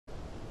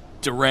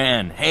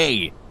Duran,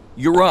 hey,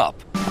 you're up.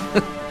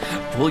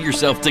 Pull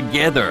yourself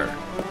together.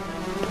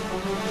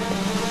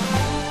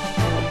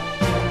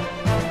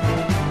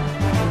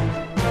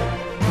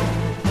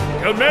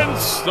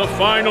 Commence the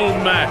final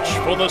match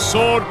for the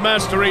Sword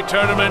Mastery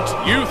Tournament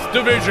Youth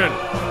Division.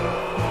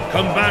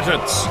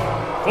 Combatants,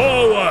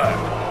 forward!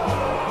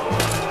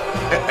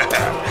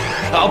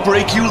 I'll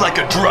break you like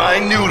a dry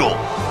noodle.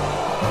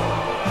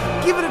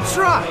 Give it a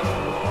try.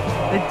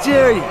 I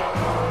dare you.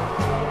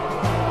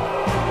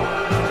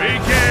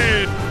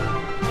 Begin!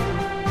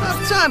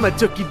 Last time I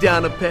took you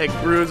down a peg,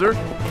 bruiser.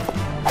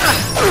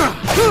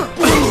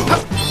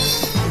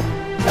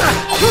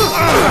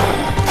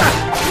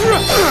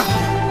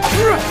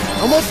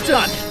 Almost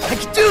done. I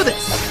can do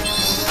this.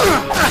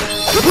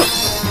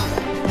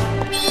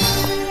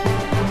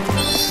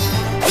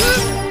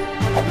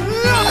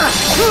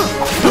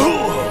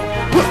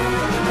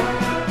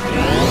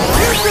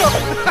 Here we go.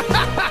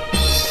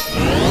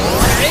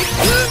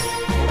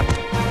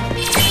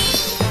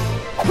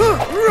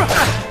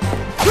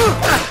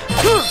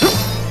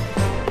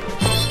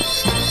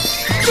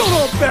 Don't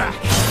hold back.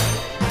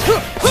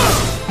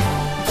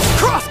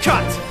 Cross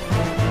cut.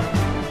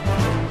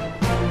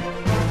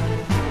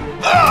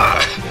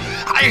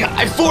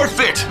 I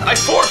forfeit! I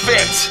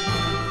forfeit!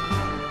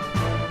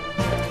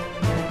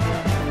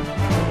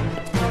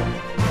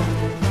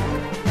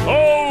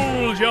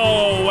 Hold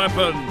your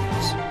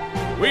weapons!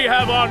 We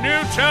have our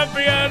new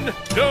champion,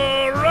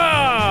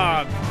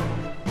 Duran!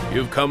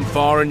 You've come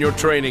far in your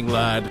training,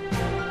 lad.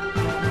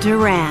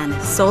 Duran,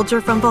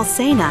 soldier from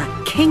Volsena,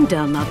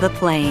 kingdom of the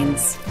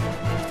plains.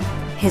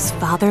 His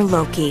father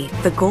Loki,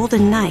 the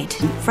Golden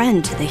Knight and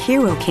friend to the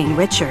hero king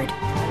Richard,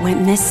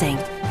 went missing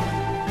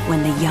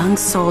when the young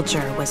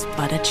soldier was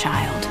but a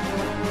child.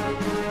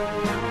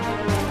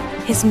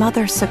 His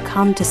mother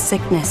succumbed to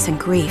sickness and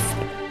grief,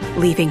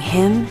 leaving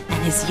him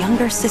and his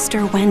younger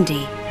sister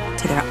Wendy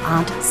to their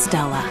Aunt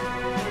Stella.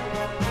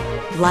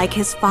 Like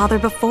his father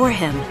before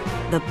him,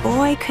 the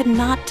boy could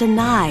not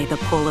deny the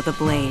pull of the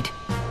blade.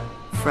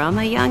 From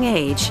a young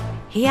age,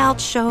 he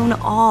outshone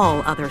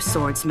all other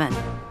swordsmen,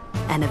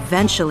 and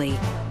eventually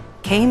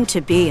came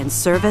to be in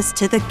service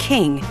to the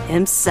king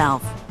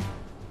himself.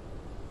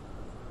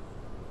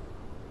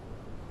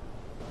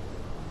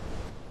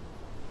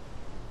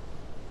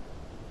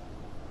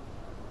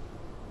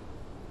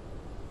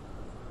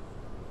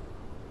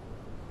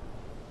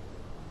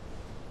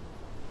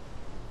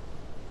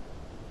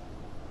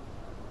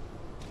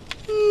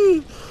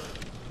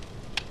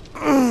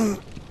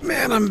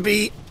 Man, I'm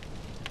beat.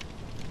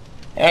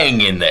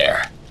 Hang in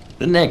there.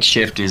 The next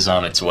shift is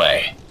on its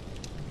way.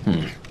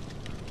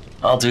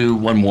 I'll do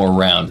one more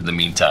round in the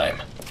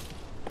meantime.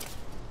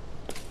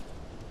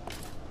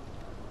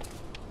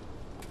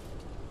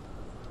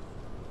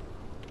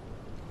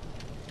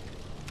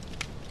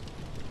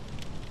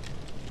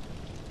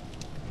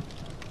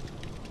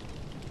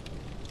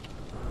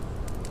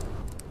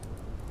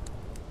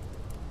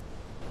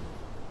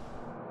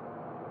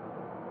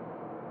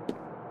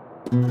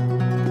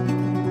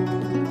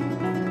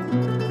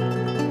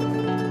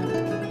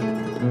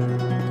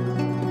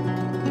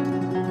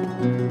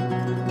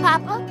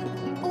 Papa,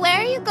 where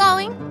are you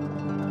going?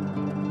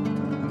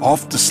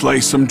 Off to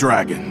slay some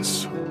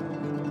dragons.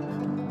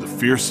 The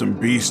fearsome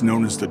beast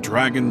known as the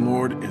Dragon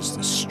Lord is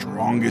the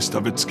strongest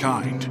of its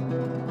kind.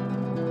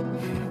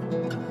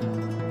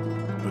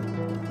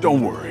 But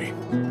don't worry.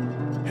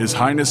 His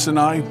Highness and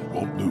I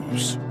won't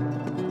lose.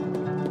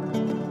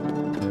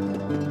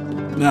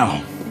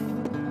 Now,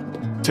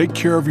 take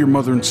care of your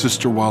mother and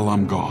sister while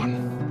I'm gone.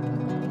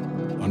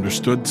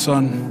 Understood,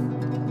 son?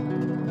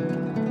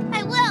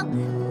 I will.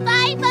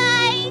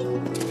 Bye-bye.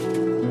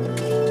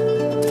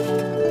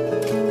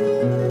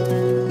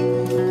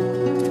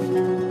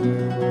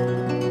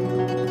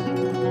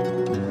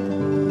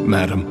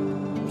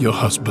 Madam, your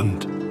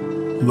husband,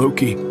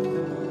 Loki,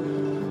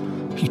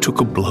 he took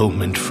a blow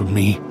meant for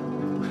me,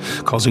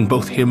 causing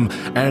both him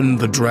and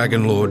the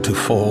Dragon Lord to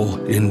fall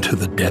into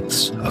the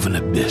depths of an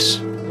abyss.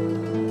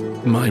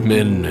 My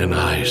men and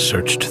I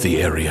searched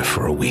the area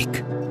for a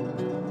week,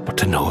 but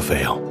to no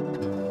avail.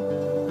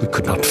 We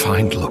could not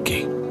find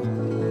Loki.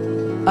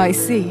 I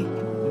see.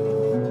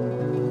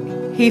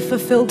 He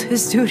fulfilled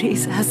his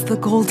duties as the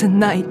Golden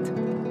Knight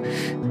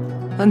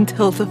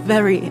until the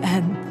very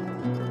end.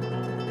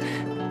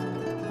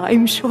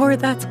 I'm sure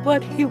that's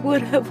what he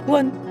would have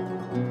wanted.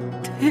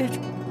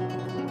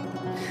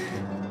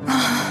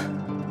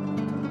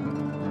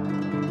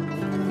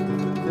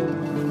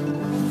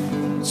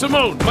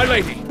 Simone, my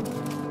lady!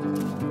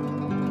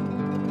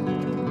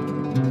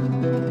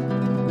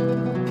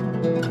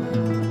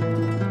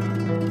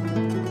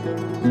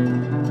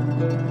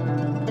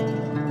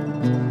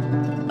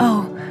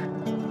 Oh,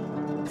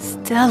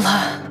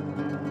 Stella.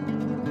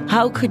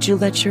 How could you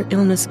let your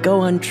illness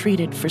go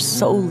untreated for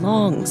so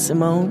long,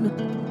 Simone?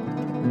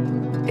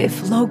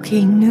 If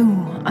Loki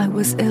knew I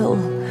was ill,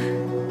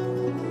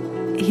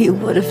 he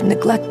would have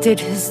neglected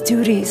his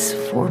duties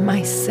for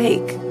my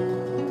sake.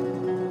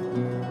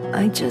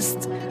 I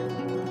just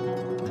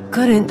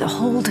couldn't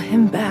hold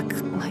him back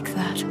like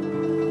that.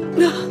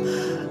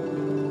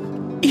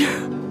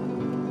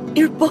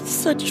 You're both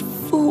such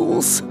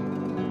fools.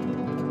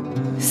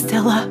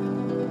 Stella.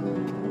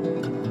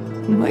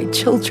 My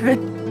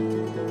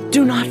children.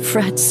 Do not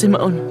fret,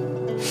 Simone.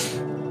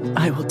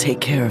 I will take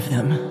care of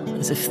them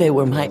as if they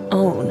were my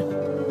own.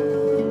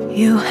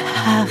 You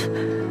have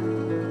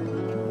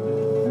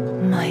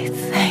my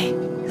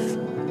thanks.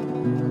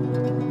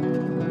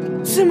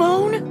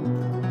 Simone?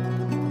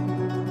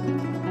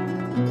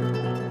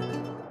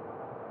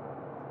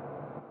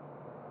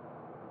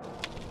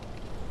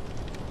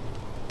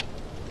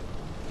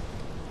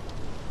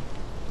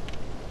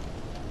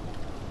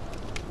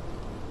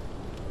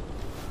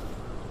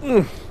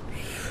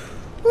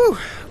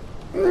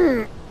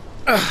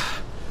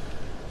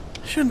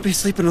 Shouldn't be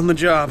sleeping on the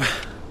job.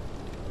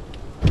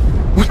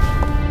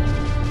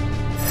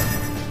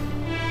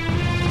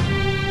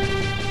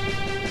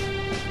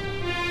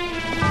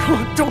 Come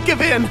on, don't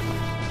give in!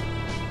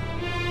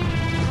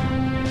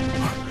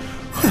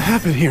 What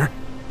happened here?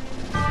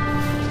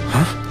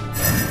 Huh?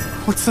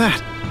 What's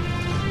that?